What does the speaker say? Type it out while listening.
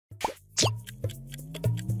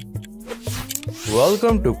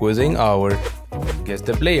Welcome to Quizzing Hour. Guess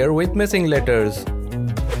the player with missing letters.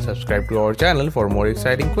 Subscribe to our channel for more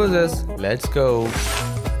exciting quizzes. Let's go.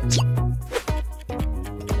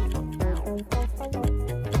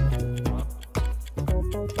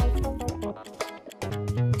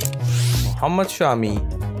 Muhammad Shami.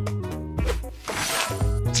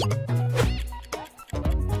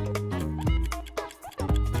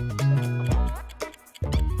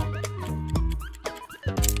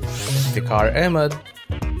 Vikhar Ahmed.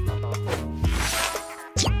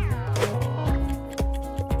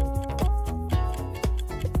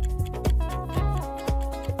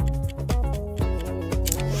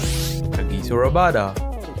 Surabada.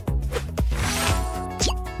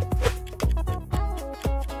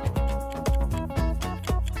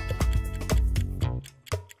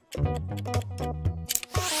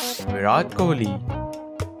 Virat Kohli.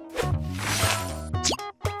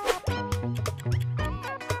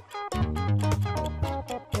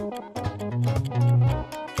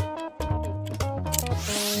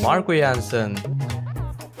 Marco Jansen.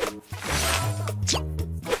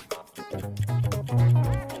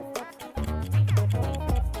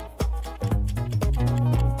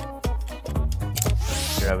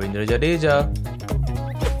 Ravindra Jadeja.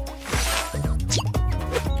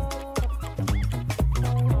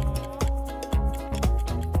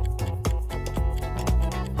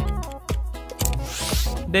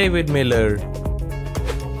 David Miller.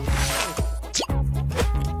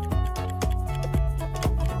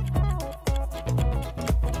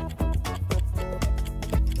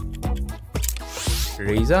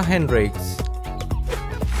 Reza Hendricks.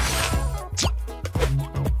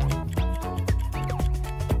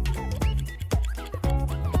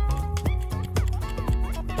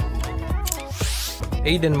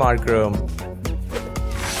 Aiden Markram.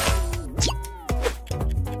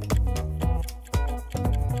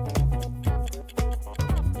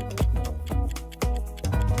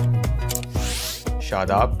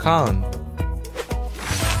 Shadab Khan.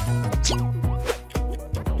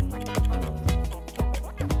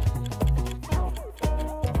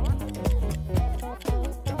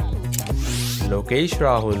 Lokesh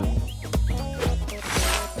Rahul.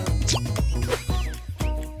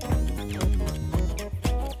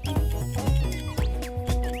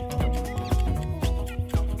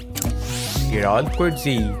 Gerald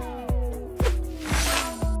Coetzee.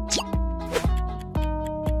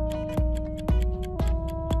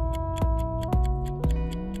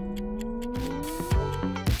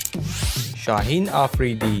 Shaheen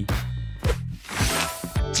Afridi.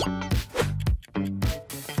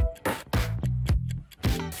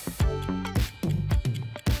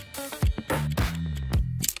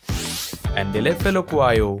 Andile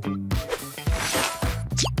Felokwayo.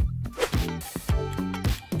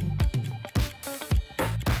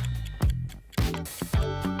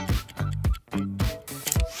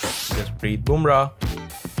 Jasprit Bumrah.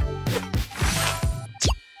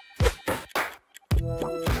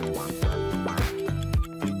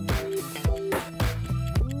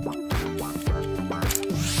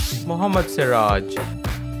 Mohammad Siraj.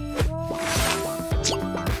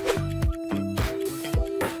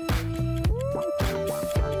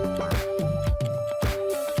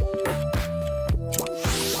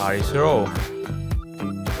 Haris Rauf.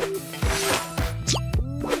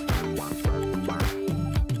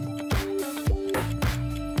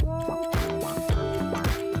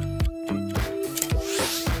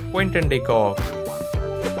 Quinton de Kock.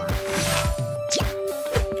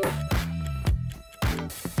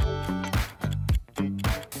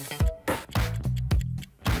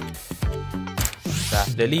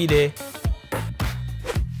 Saf Dalide.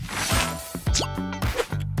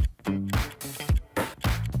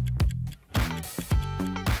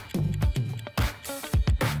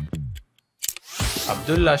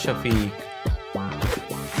 Abdullah Shafiq.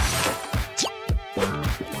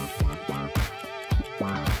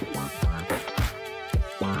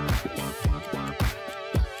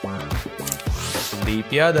 Sandeep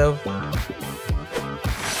Yadav.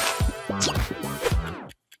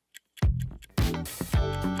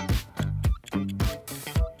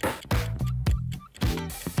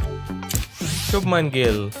 Shubman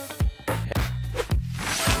Gill.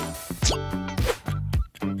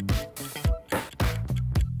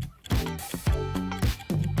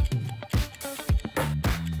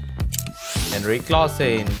 Henry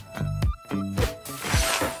Clausen.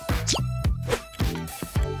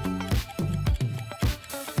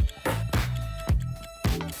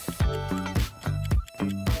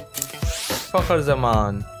 Fakhar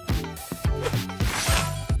Zaman.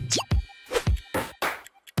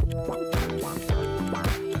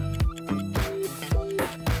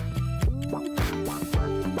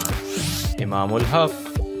 Imamul Haq,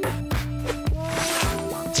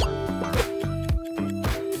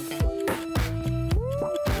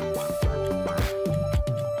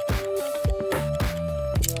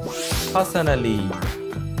 Hassan Ali,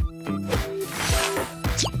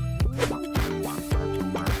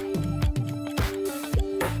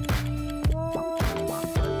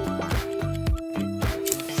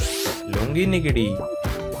 Lungi Nigidi,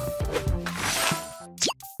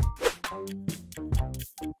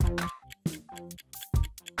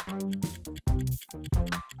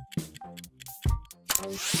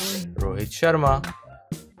 Rohit Sharma,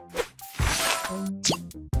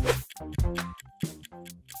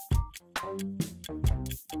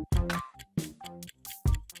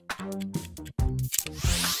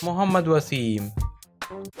 Mohammad Wasim,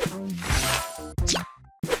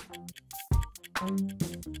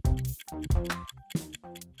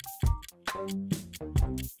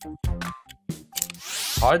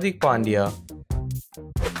 Hardik Pandya,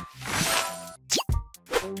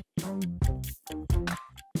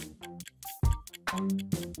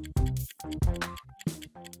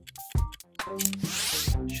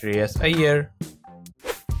 Shreyas Iyer,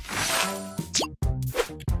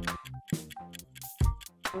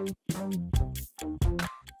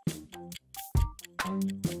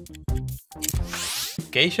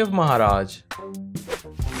 Keshav Maharaj,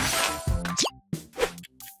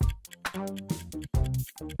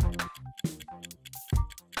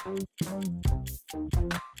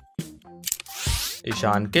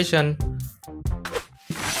 Ishan Kishan,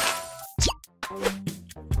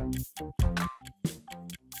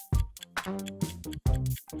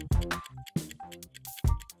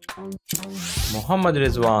 Muhammad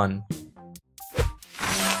Rizwan,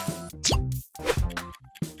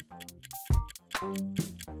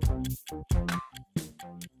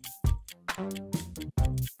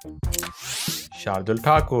 Shardul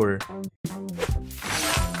Thakur,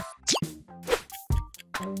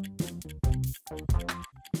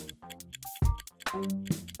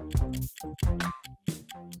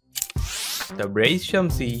 Tabriz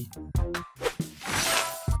Shamsi,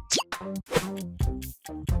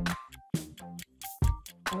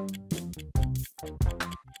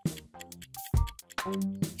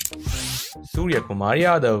 Surya Kumar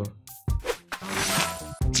Yadav,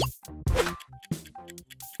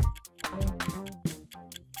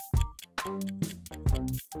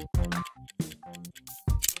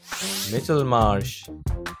 Mitchell Marsh,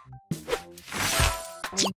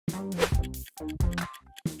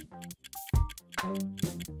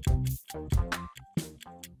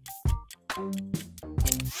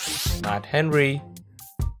 Matt Henry,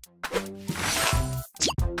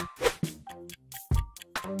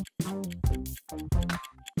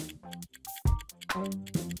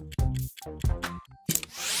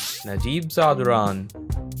 Najib Zaduran.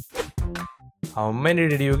 How many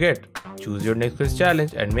did you get? Choose your next quiz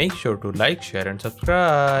challenge and make sure to like, share and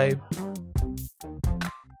subscribe.